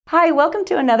Hi, welcome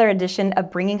to another edition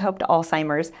of Bringing Hope to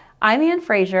Alzheimer's. I'm Ann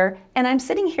Frazier, and I'm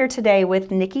sitting here today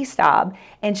with Nikki Staub,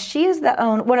 and she is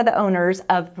one of the owners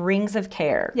of Rings of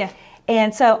Care. Yes.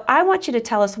 And so I want you to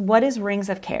tell us, what is Rings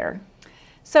of Care?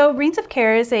 So Rings of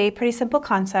Care is a pretty simple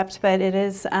concept, but it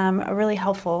is really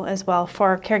helpful as well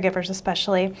for caregivers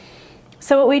especially.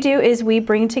 So what we do is we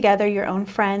bring together your own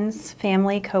friends,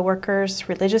 family, coworkers,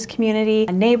 religious community,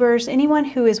 neighbors, anyone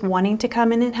who is wanting to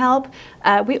come in and help.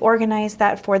 We organize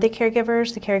that for the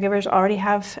caregivers. The caregivers already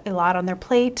have a lot on their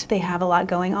plate. They have a lot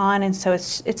going on, and so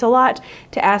it's a lot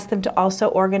to ask them to also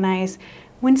organize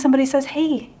when somebody says,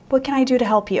 hey, what can I do to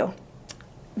help you?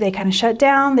 They kind of shut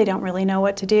down. They don't really know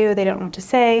what to do. They don't know what to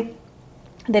say.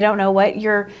 They don't know what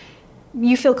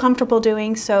you feel comfortable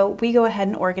doing, so we go ahead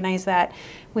and organize that.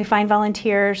 We find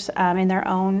volunteers in their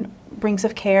own Rings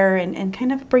of Care and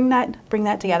kind of bring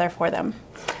that together for them.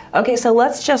 Okay, so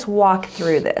let's just walk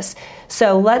through this.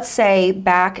 So let's say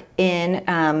back in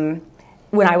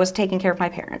when I was taking care of my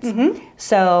parents. Mm-hmm.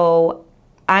 So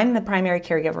I'm the primary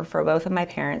caregiver for both of my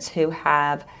parents who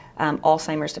have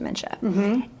Alzheimer's dementia.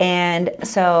 Mm-hmm. And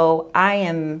so I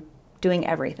am doing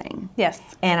everything. Yes.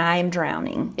 And I am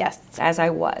drowning. Yes. As I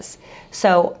was.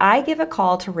 So I give a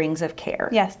call to Rings of Care.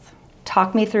 Yes.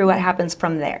 Talk me through what happens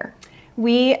from there.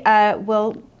 We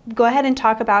will go ahead and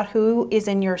talk about who is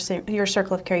in your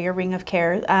circle of care, your Ring of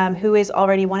Care, who is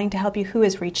already wanting to help you, who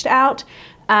has reached out,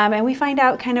 and we find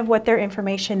out kind of what their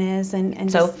information is,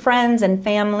 and so friends and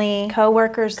family,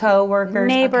 coworkers,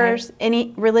 neighbors, okay.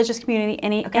 Any religious community,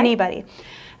 anybody.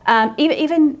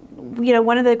 Even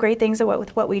one of the great things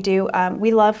with what we do,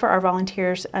 we love for our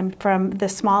volunteers, from the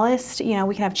smallest, we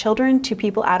can have children to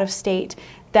people out of state.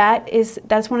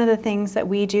 That's one of the things that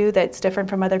we do that's different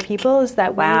from other people, is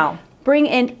that we bring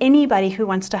in anybody who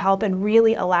wants to help and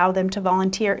really allow them to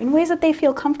volunteer in ways that they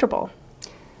feel comfortable.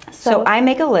 So I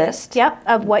make a list. Yep,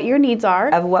 of what your needs are.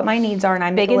 Of what my needs are, and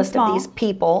I make a list of these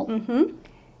people. Mm-hmm.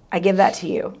 I give that to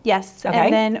you. Yes, okay.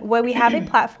 And then we have a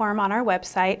platform on our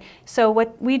website. So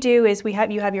what we do is you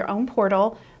have your own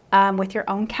portal with your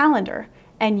own calendar.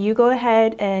 And you go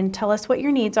ahead and tell us what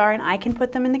your needs are, and I can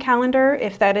put them in the calendar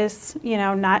if that is,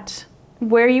 not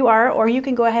where you are, or you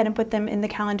can go ahead and put them in the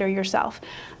calendar yourself.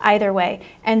 Either way.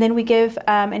 And then we give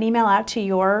an email out to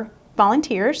your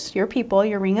volunteers, your people,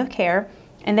 your Ring of Care,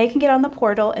 and they can get on the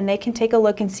portal and they can take a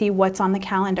look and see what's on the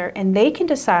calendar, and they can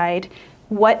decide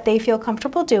what they feel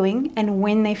comfortable doing and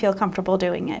when they feel comfortable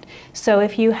doing it. So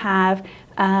if you have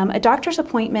a doctor's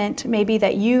appointment, maybe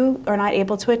that you are not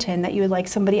able to attend, that you would like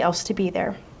somebody else to be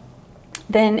there,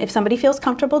 then if somebody feels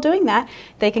comfortable doing that,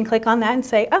 they can click on that and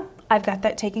say, oh, I've got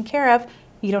that taken care of.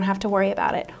 You don't have to worry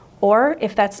about it. Or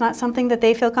if that's not something that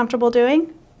they feel comfortable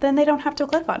doing, then they don't have to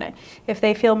click on it. If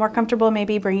they feel more comfortable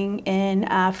maybe bringing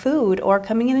in food, or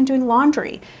coming in and doing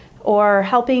laundry, or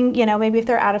helping, maybe if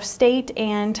they're out of state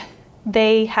and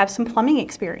they have some plumbing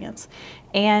experience,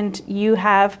 and you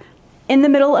have in the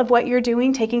middle of what you're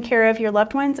doing, taking care of your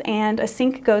loved ones, and a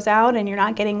sink goes out and you're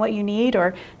not getting what you need,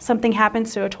 or something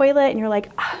happens to a toilet and you're like,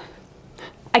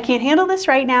 I can't handle this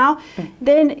right now,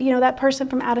 then that person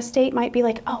from out of state might be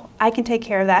like, oh, I can take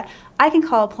care of that. I can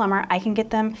call a plumber. I can get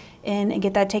them in and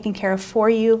get that taken care of for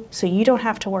you, so you don't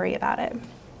have to worry about it.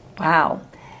 Wow.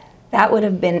 That would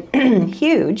have been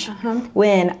huge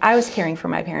when I was caring for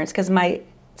my parents, because my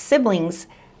siblings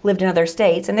lived in other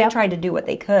states, and they tried to do what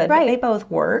they could. Right. But they both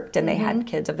worked, and they had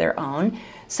kids of their own.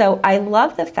 So I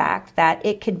love the fact that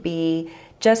it could be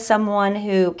just someone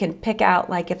who can pick out,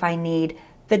 like, if I need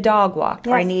the dog walked,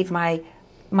 or I need my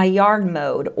yard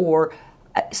mowed, or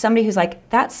somebody who's like,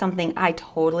 that's something I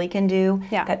totally can do,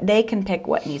 that they can pick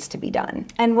what needs to be done.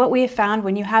 And what we have found,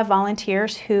 when you have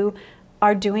volunteers who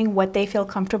are doing what they feel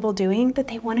comfortable doing, that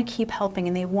they want to keep helping,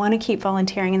 and they want to keep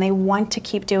volunteering, and they want to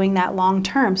keep doing that long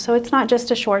term. So it's not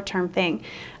just a short term thing.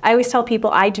 I always tell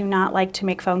people I do not like to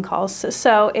make phone calls.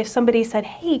 So if somebody said,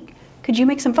 hey, could you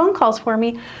make some phone calls for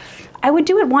me? I would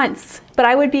do it once, but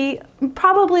I would be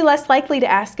probably less likely to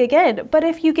ask again. But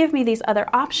if you give me these other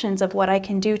options of what I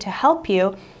can do to help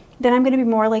you, then I'm going to be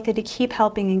more likely to keep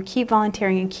helping and keep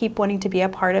volunteering and keep wanting to be a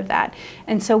part of that.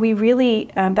 And so we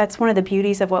really, that's one of the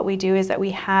beauties of what we do, is that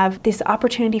we have this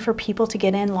opportunity for people to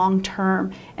get in long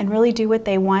term and really do what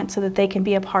they want, so that they can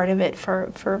be a part of it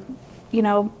for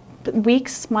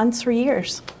weeks, months, or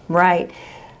years. Right.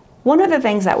 One of the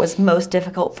things that was most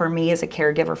difficult for me as a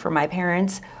caregiver for my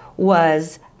parents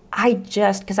was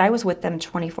because I was with them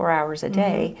 24 hours a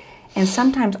day, and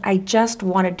sometimes I just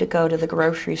wanted to go to the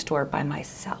grocery store by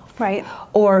myself. Right.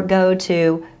 Or go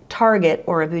to Target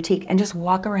or a boutique and just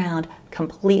walk around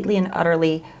completely and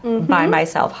utterly by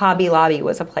myself. Hobby Lobby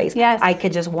was a place. Yes. I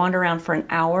could just wander around for an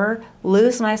hour,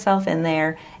 lose myself in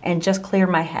there, and just clear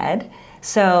my head.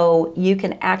 So you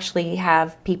can actually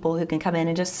have people who can come in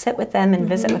and just sit with them and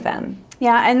visit with them.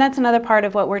 Yeah, and that's another part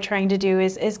of what we're trying to do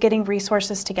is getting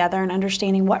resources together and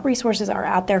understanding what resources are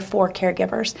out there for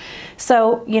caregivers.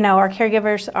 So, our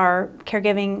caregivers are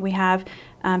caregiving. We have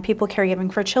people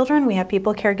caregiving for children. We have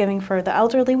people caregiving for the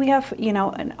elderly. We have,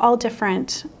 all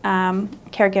different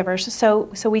caregivers.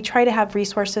 So we try to have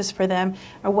resources for them,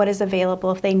 or what is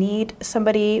available if they need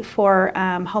somebody for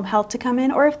home health to come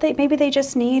in, or if maybe they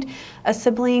just need a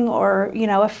sibling or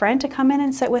a friend to come in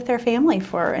and sit with their family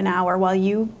for an hour while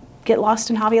you get lost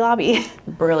in Hobby Lobby.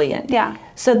 Brilliant. Yeah.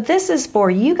 So this is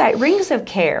for you guys, Rings of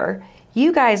Care.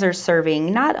 You guys are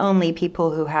serving not only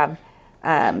people who have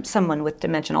someone with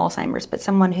dementia and Alzheimer's, but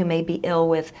someone who may be ill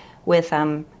with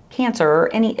cancer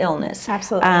or any illness.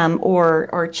 Absolutely.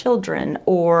 Or children,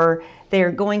 or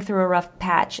they're going through a rough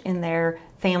patch in their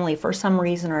family for some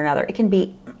reason or another. It can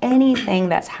be anything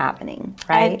that's happening,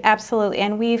 right? Absolutely.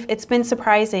 And it's been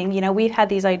surprising. We've had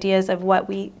these ideas of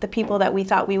the people that we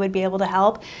thought we would be able to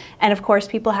help. And of course,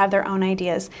 people have their own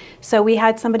ideas. So we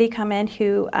had somebody come in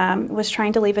who was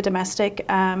trying to leave a domestic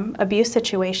abuse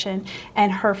situation.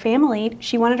 And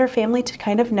she wanted her family to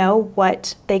kind of know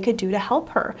what they could do to help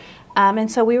her.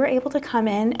 And so we were able to come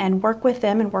in and work with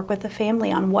them and work with the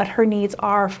family on what her needs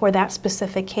are for that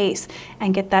specific case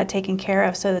and get that taken care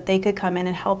of so that they could come in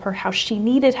and help her how she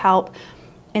needed help,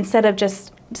 instead of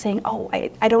just saying, oh,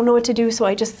 I don't know what to do, so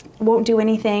I just won't do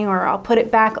anything, or I'll put it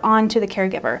back on to the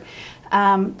caregiver.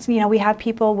 We have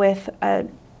people with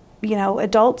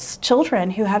adults,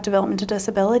 children who have developmental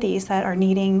disabilities that are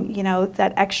needing,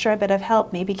 that extra bit of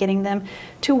help, maybe getting them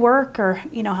to work or,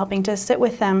 helping to sit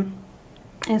with them.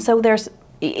 And so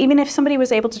even if somebody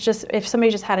was able to if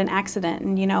somebody just had an accident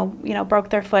and, broke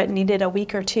their foot and needed a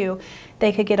week or two,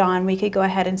 they could get on. We could go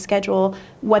ahead and schedule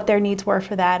what their needs were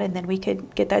for that, and then we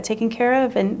could get that taken care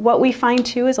of. And what we find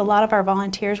too is a lot of our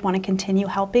volunteers want to continue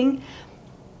helping.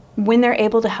 When they're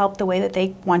able to help the way that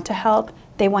they want to help,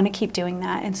 they want to keep doing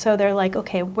that. And so they're like,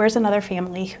 okay, where's another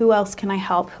family? Who else can I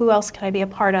help? Who else can I be a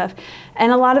part of?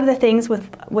 And a lot of the things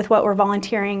with what we're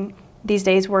volunteering these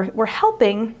days, we're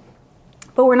helping,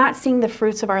 but we're not seeing the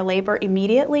fruits of our labor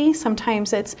immediately.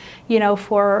 Sometimes it's,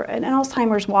 for an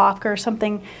Alzheimer's walk or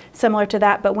something similar to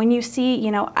that. But when you see,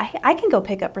 I can go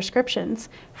pick up prescriptions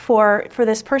for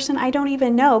this person I don't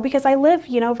even know, because I live,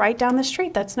 right down the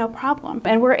street. That's no problem.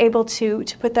 And we're able to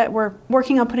put that, we're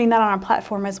working on putting that on our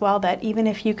platform as well, that even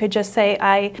if you could just say,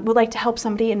 I would like to help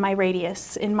somebody in my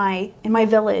radius, in my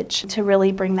village, to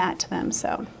really bring that to them.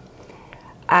 So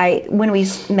when we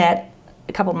met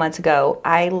a couple months ago,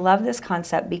 I love this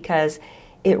concept because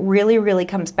it really, really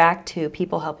comes back to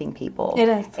people helping people. It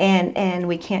is. And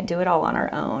we can't do it all on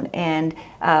our own. And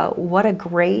what a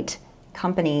great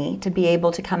company to be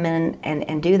able to come in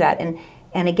and do that.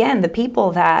 And again, the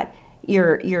people that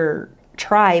your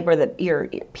tribe or your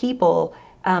people,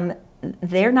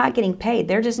 they're not getting paid.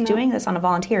 They're just doing this on a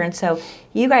volunteer. And so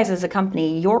you guys as a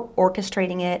company, you're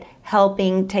orchestrating it,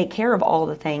 helping take care of all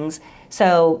the things.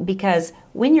 So because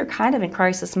when you're kind of in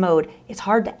crisis mode, it's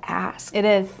hard to ask. It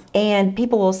is. And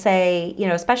people will say,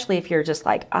 especially if you're just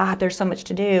like, there's so much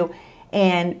to do.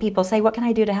 And people say, what can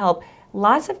I do to help?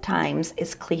 Lots of times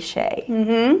it's cliche.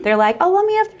 Mm-hmm. They're like, let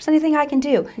me know if there's anything I can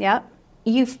do. Yep.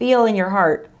 You feel in your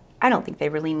heart, I don't think they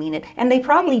really mean it. And they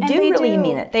probably do really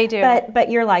mean it. They do.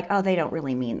 But you're like, they don't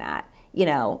really mean that.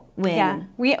 When...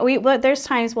 Yeah. There's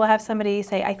times we'll have somebody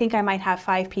say, I think I might have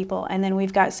 5 people. And then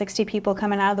we've got 60 people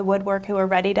coming out of the woodwork who are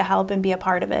ready to help and be a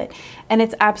part of it. And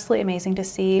it's absolutely amazing to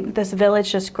see this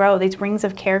village just grow, these rings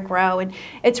of care grow. And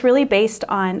it's really based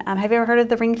on, have you ever heard of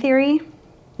the ring theory?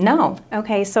 No.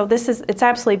 Okay, so it's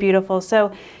absolutely beautiful.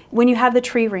 So when you have the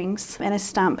tree rings and a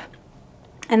stump,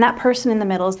 and that person in the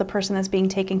middle is the person that's being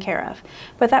taken care of.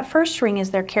 But that first ring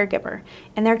is their caregiver.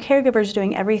 And their caregiver is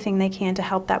doing everything they can to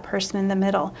help that person in the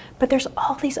middle. But there's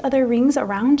all these other rings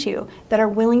around you that are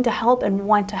willing to help and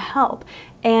want to help.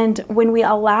 And when we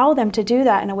allow them to do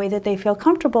that in a way that they feel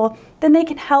comfortable, then they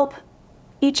can help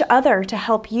each other to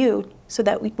help you, so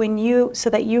that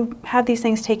you have these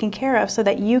things taken care of, so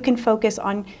that you can focus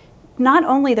on not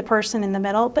only the person in the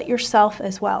middle, but yourself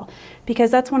as well. Because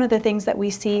that's one of the things that we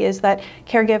see is that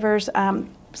caregivers,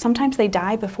 sometimes they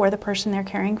die before the person they're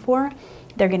caring for.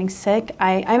 They're getting sick.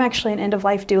 I'm actually an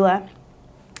end-of-life doula,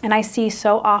 and I see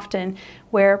so often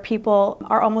where people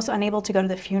are almost unable to go to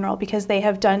the funeral because they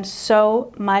have done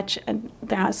so much, and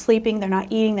they're not sleeping, they're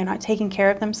not eating, they're not taking care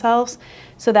of themselves,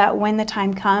 so that when the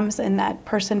time comes and that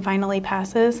person finally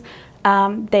passes,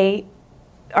 they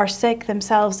are sick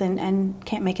themselves and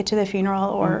can't make it to the funeral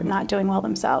or not doing well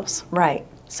themselves. Right.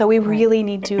 So we really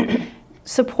need to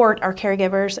support our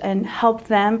caregivers and help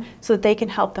them so that they can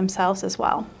help themselves as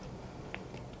well.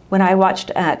 When I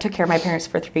took care of my parents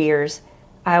for 3 years,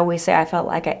 I always say I felt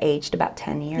like I aged about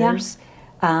 10 years.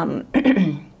 Yeah.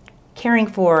 Caring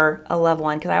for a loved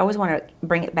one, because I always want to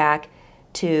bring it back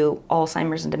to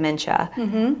Alzheimer's and dementia.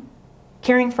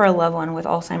 Caring for a loved one with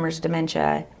Alzheimer's and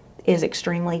dementia is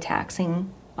extremely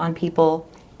taxing on people.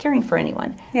 Caring for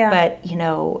anyone. Yeah. But,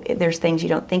 there's things you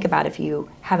don't think about if you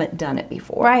haven't done it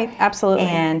before. Right, absolutely.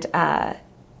 And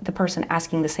the person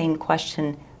asking the same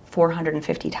question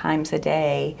 450 times a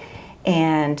day,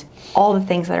 and all the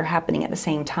things that are happening at the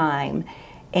same time.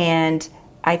 And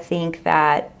I think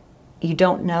that you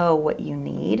don't know what you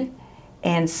need.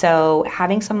 And so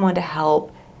having someone to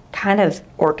help kind of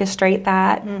orchestrate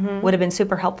that would have been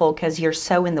super helpful, because you're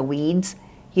so in the weeds.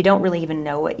 You don't really even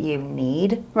know what you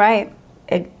need. Right.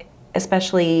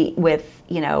 Especially with,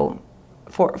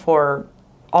 for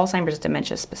Alzheimer's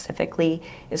dementia specifically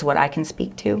is what I can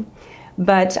speak to.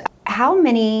 But how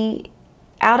many,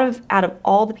 out of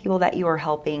all the people that you are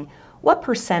helping, what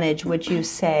percentage would you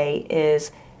say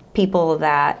is people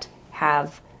that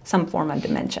have some form of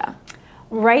dementia?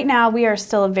 Right now, we are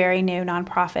still a very new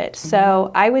nonprofit.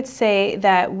 So I would say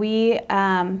that we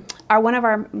are one of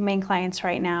our main clients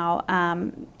right now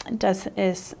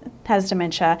has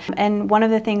dementia. And one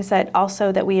of the things that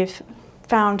we have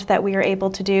found that we are able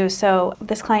to do, so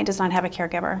this client does not have a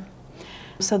caregiver.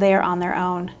 So they are on their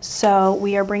own. So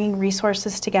we are bringing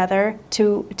resources together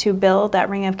to build that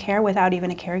ring of care without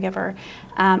even a caregiver.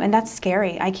 And that's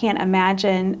scary. I can't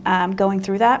imagine going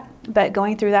through that. But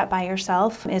going through that by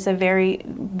yourself is a very,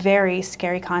 very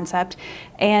scary concept.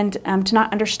 And to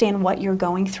not understand what you're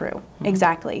going through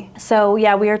exactly. So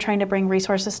yeah, we are trying to bring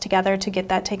resources together to get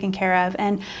that taken care of.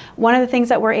 And one of the things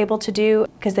that we're able to do,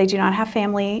 because they do not have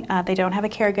family, they don't have a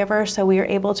caregiver, so we are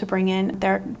able to bring in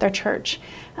their church.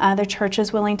 Their church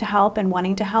is willing to help and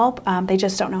wanting to help. They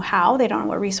just don't know how. They don't know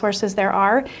what resources there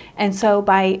are. And so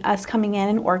by us coming in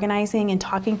and organizing and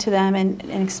talking to them and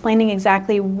explaining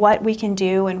exactly what we can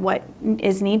do and what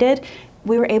is needed,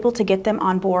 we were able to get them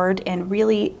on board and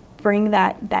really bring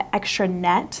that extra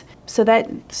net so that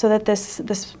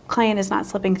this client is not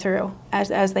slipping through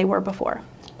as they were before.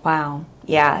 Wow.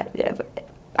 Yeah.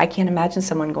 I can't imagine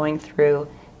someone going through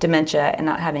dementia and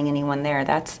not having anyone there.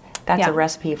 That's a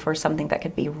recipe for something that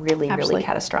could be really, really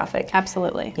catastrophic.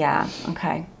 Absolutely. Yeah.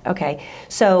 Okay.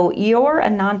 So you're a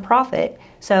nonprofit.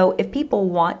 So if people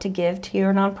want to give to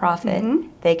your nonprofit,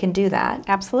 they can do that.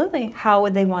 Absolutely. How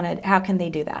can they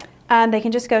do that? They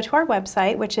can just go to our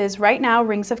website, which is right now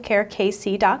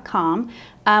ringsofcarekc.com.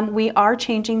 We are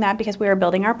changing that because we are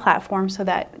building our platform so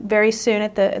that very soon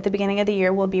at the beginning of the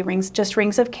year will be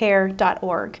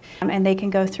ringsofcare.org. And they can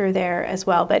go through there as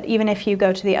well. But even if you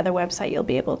go to the other website, you'll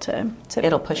be able to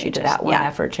it'll push you to that one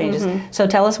after it changes. So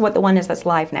tell us what the one is that's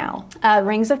live now.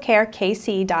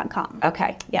 ringsofcarekc.com.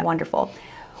 Okay, wonderful.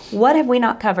 What have we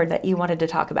not covered that you wanted to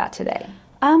talk about today?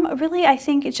 Really, I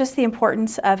think it's just the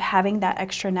importance of having that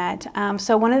extra net.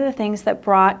 So one of the things that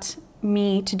brought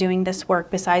me to doing this work,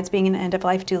 besides being an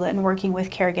end-of-life doula and working with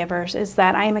caregivers, is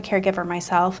that I am a caregiver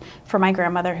myself for my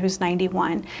grandmother who's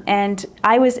 91. And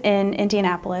I was in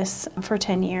Indianapolis for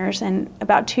 10 years, and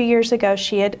about 2 years ago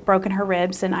she had broken her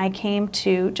ribs, and I came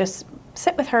to just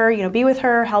sit with her, be with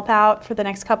her, help out for the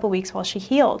next couple weeks while she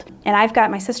healed. And I've got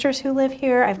my sisters who live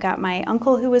here, I've got my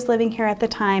uncle who was living here at the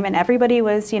time, and everybody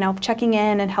was, checking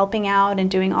in and helping out and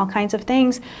doing all kinds of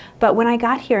things. But when I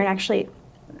got here and actually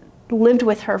lived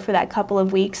with her for that couple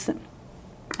of weeks,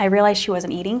 I realized she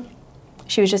wasn't eating.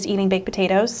 She was just eating baked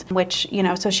potatoes, which,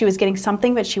 so she was getting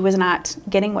something, but she was not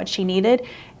getting what she needed.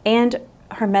 And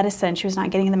her medicine, she was not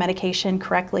getting the medication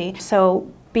correctly.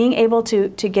 So being able to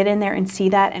get in there and see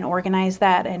that and organize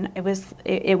that, and it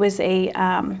was an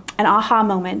aha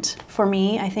moment for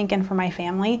me, I think, and for my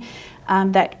family,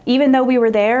 that even though we were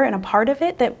there and a part of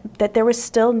it, that there was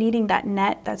still needing that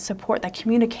net, that support, that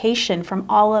communication from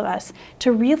all of us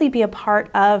to really be a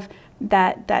part of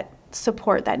that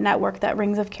support, that network, that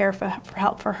rings of care for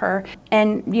help for her.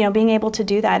 And being able to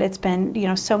do that, it's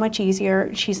been so much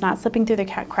easier. She's not slipping through the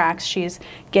cracks. She's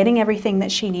getting everything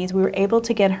that she needs. We were able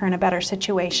to get her in a better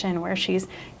situation where she's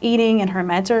eating and her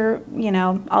meds are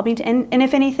and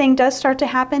if anything does start to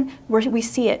happen, we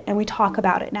see it and we talk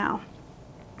about it now.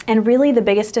 And really the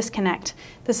biggest disconnect,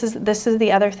 this is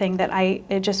the other thing that I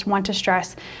just want to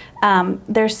stress,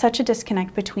 there's such a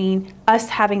disconnect between us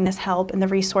having this help and the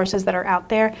resources that are out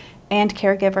there and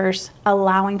caregivers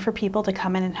allowing for people to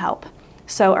come in and help.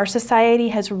 So our society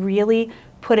has really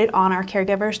put it on our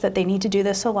caregivers that they need to do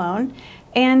this alone.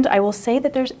 And I will say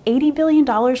that there's $80 billion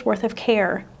worth of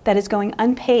care that is going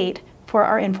unpaid for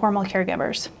our informal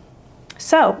caregivers.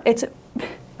 So it's,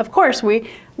 of course, we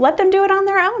let them do it on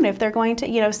their own if they're going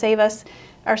to, save us,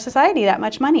 our society, that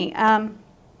much money.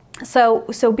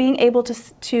 So being able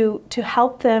to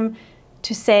help them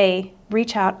to say,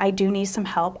 reach out, I do need some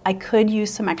help. I could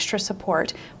use some extra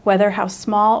support. Whether how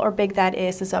small or big that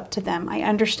is up to them. I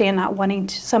understand not wanting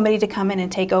somebody to come in and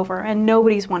take over, and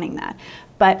nobody's wanting that.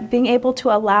 But being able to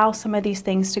allow some of these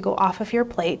things to go off of your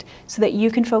plate so that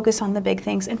you can focus on the big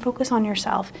things and focus on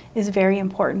yourself is very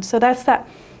important. So that's that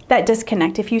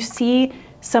disconnect. If you see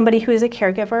somebody who is a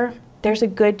caregiver, there's a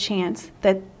good chance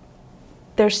that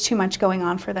there's too much going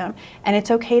on for them. And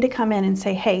it's okay to come in and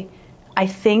say, hey, I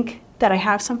think that I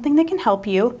have something that can help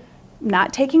you,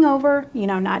 not taking over,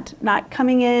 not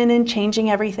coming in and changing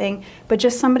everything, but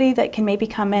just somebody that can maybe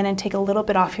come in and take a little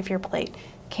bit off of your plate.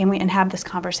 Can we and have this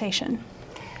conversation?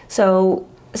 So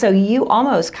you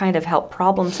almost kind of help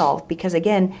problem solve, because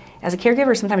again, as a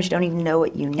caregiver, sometimes you don't even know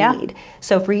what you need. Yeah.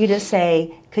 So for you to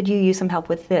say, could you use some help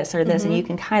with this or this, and you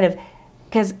can kind of,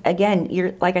 because again,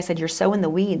 you're, like I said, you're so in the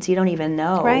weeds, you don't even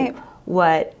know right.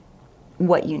 what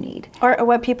you need. Or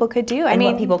what people could do.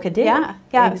 What people could do. Yeah.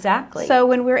 Exactly. So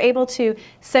when we're able to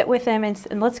sit with them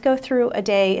and let's go through a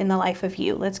day in the life of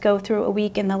you. Let's go through a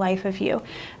week in the life of you.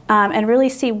 And really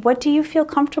see, what do you feel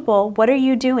comfortable? What are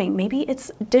you doing? Maybe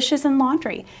it's dishes and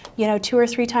laundry, 2 or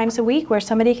 3 times a week, where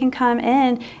somebody can come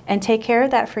in and take care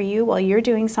of that for you while you're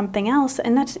doing something else.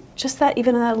 And that's just that,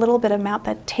 even that little bit amount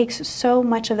that takes so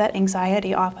much of that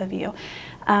anxiety off of you.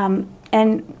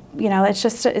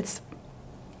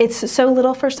 It's so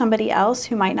little for somebody else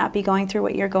who might not be going through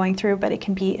what you're going through, but it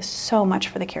can be so much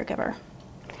for the caregiver.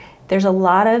 There's a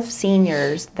lot of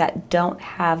seniors that don't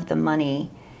have the money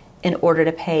in order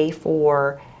to pay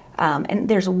for, and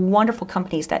there's wonderful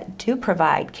companies that do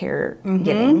provide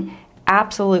caregiving,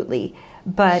 absolutely.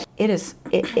 But it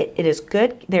is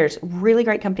good. There's really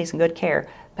great companies and good care,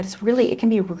 but it can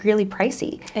be really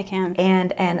pricey. It can.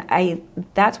 And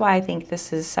that's why I think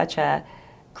this is such a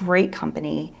great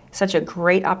company, such a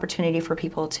great opportunity for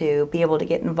people to be able to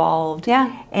get involved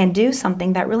and do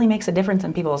something that really makes a difference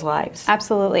in people's lives.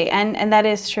 Absolutely, and that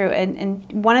is true. And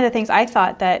one of the things I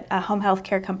thought that home health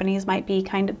care companies might be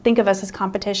think of us as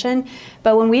competition,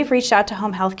 but when we've reached out to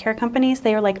home health care companies,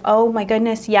 they are like, oh my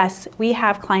goodness, yes, we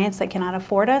have clients that cannot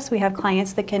afford us. We have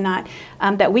clients that cannot,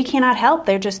 that we cannot help.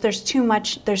 There's too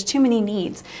many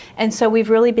needs. And so we've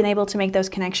really been able to make those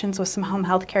connections with some home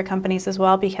health care companies as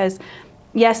well, because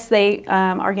yes, they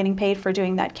are getting paid for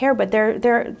doing that care, but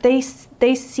they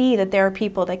see that there are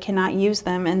people that cannot use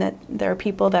them, and that there are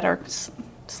people that are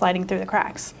sliding through the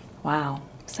cracks. Wow.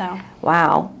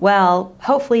 Wow. Well,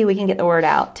 hopefully we can get the word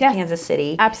out to Kansas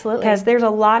City. Absolutely. Because there's a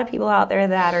lot of people out there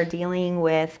that are dealing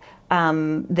with,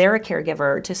 they're a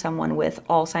caregiver to someone with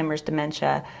Alzheimer's,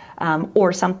 dementia,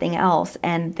 or something else,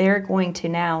 and they're going to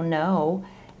now know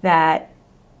that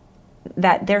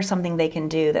there's something they can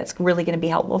do that's really going to be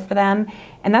helpful for them.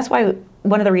 And that's why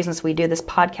one of the reasons we do this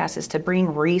podcast is to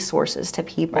bring resources to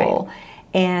people. Right.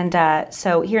 And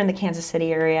so here in the Kansas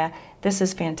City area, this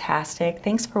is fantastic.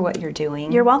 Thanks for what you're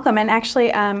doing. You're welcome. And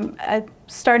actually,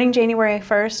 starting January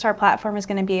 1st, our platform is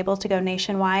going to be able to go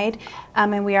nationwide.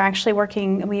 And we are actually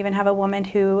working, we even have a woman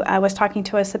who was talking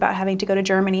to us about having to go to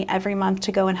Germany every month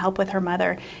to go and help with her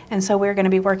mother. And so we're going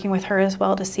to be working with her as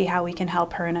well to see how we can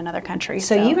help her in another country.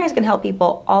 So you guys can help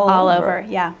people all over.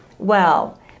 Yeah.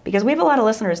 Well, because we have a lot of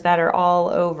listeners that are all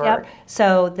over. Yep.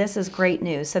 So this is great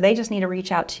news. So they just need to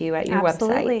reach out to you at your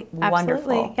website.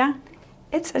 Wonderful. Absolutely. Yeah.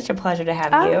 It's such a pleasure to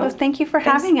have you. Well, thank you for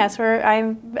having us.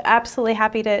 I'm absolutely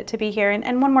happy to be here.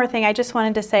 And one more thing, I just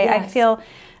wanted to say, I feel,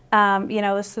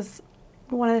 this is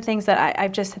one of the things that I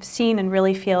just have seen and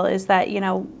really feel is that,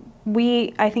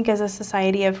 I think as a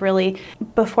society of really,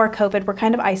 before COVID, we're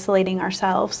kind of isolating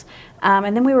ourselves.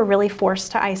 And then we were really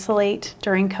forced to isolate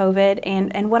during COVID.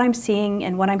 And what I'm seeing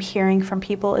and what I'm hearing from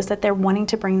people is that they're wanting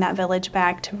to bring that village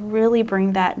back, to really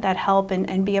bring that help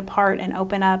and be a part and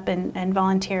open up and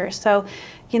volunteer. So,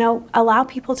 allow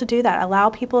people to do that.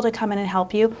 Allow people to come in and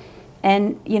help you.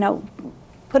 And,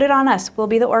 put it on us. We'll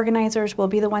be the organizers. We'll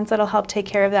be the ones that'll help take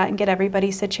care of that and get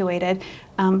everybody situated.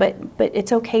 But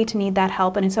it's okay to need that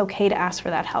help, and it's okay to ask for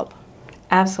that help.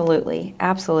 Absolutely.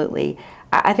 Absolutely.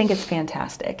 I think it's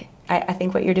fantastic. I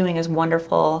think what you're doing is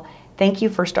wonderful. Thank you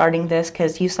for starting this,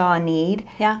 because you saw a need.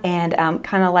 Yeah. And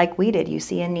kind of like we did, you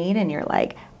see a need and you're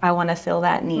like, I want to fill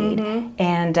that need. Mm-hmm.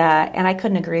 And I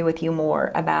couldn't agree with you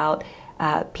more about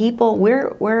people,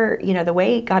 we're the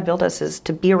way God built us is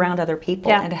to be around other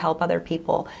people and to help other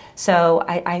people. So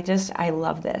I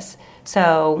love this.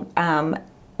 So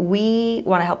we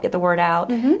want to help get the word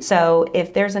out. So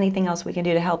if there's anything else we can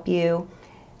do to help you,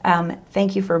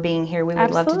 thank you for being here. We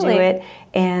would love to do it,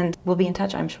 and we'll be in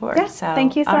touch, I'm sure. Yes, so,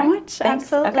 thank you so much. Thanks.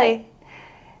 Absolutely. Okay.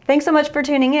 Thanks so much for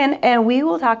tuning in, and we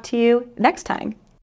will talk to you next time.